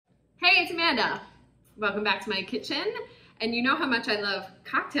Hey, it's Amanda. Welcome back to my kitchen. And you know how much I love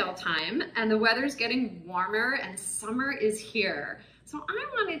cocktail time, and the weather's getting warmer and summer is here. So I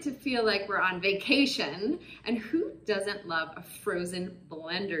wanted to feel like we're on vacation, and who doesn't love a frozen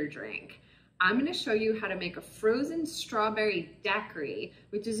blender drink? I'm gonna show you how to make a frozen strawberry daiquiri,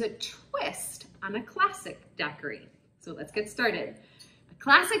 which is a twist on a classic daiquiri. So let's get started. A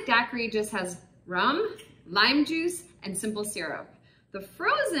classic daiquiri just has rum, lime juice, and simple syrup. The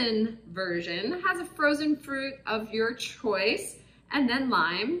frozen version has a frozen fruit of your choice, and then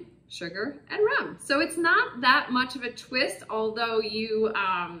lime, sugar, and rum. So it's not that much of a twist, although you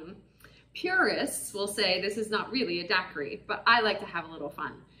purists will say this is not really a daiquiri, but I like to have a little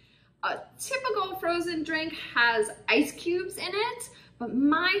fun. A typical frozen drink has ice cubes in it, but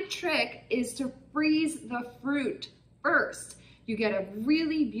my trick is to freeze the fruit first. You get a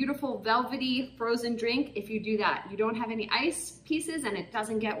really beautiful velvety frozen drink if you do that. You don't have any ice pieces and it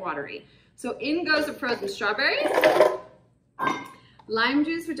doesn't get watery. So in goes the frozen strawberries, lime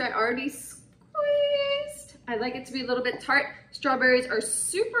juice, which I already squeezed. I like it to be a little bit tart. Strawberries are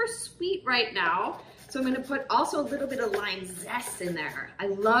super sweet right now. So I'm gonna put also a little bit of lime zest in there. I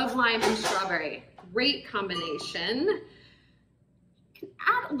love lime and strawberry, great combination.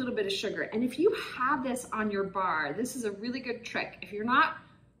 Add a little bit of sugar. And if you have this on your bar, this is a really good trick. If you're not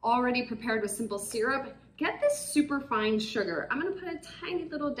already prepared with simple syrup, get this super fine sugar. I'm gonna put a tiny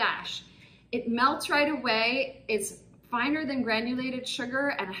little dash. It melts right away. It's finer than granulated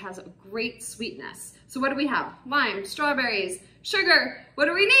sugar and it has a great sweetness. So what do we have? Lime, strawberries, sugar. What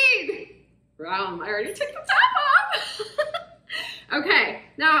do we need? Rum. I already took the top off. Okay,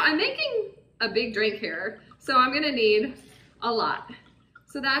 now I'm making a big drink here, so I'm gonna need a lot.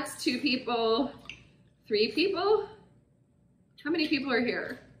 So that's 2 people, 3 people. How many people are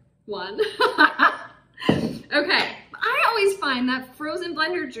here? 1. Okay, I always find that frozen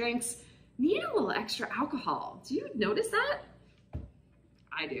blender drinks need a little extra alcohol. Do you notice that?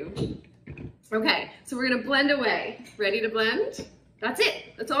 I do. Okay, so we're gonna blend away. Ready to blend? That's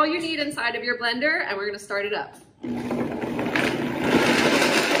it. That's all you need inside of your blender, and we're gonna start it up. Blending,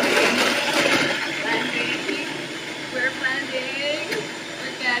 we're blending.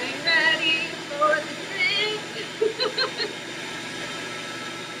 Getting ready for the drink.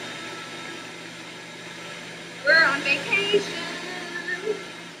 We're on vacation.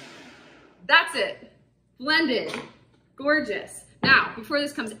 That's it. Blended. Gorgeous. Now, before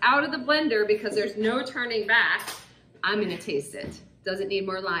this comes out of the blender, because there's no turning back, I'm gonna taste it. Does it need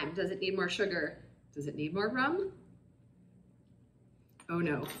more lime? Does it need more sugar? Does it need more rum? Oh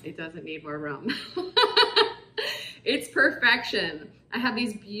no, it doesn't need more rum. It's perfection. I have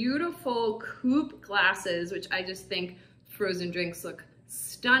these beautiful coupe glasses, which I just think frozen drinks look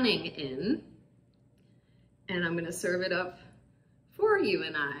stunning in. And I'm gonna serve it up for you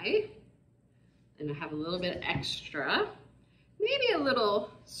and I. And I have a little bit extra. Maybe a little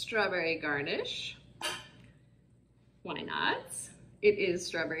strawberry garnish. Why not? It is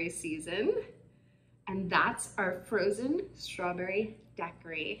strawberry season. And that's our frozen strawberry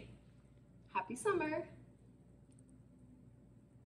daiquiri. Happy summer.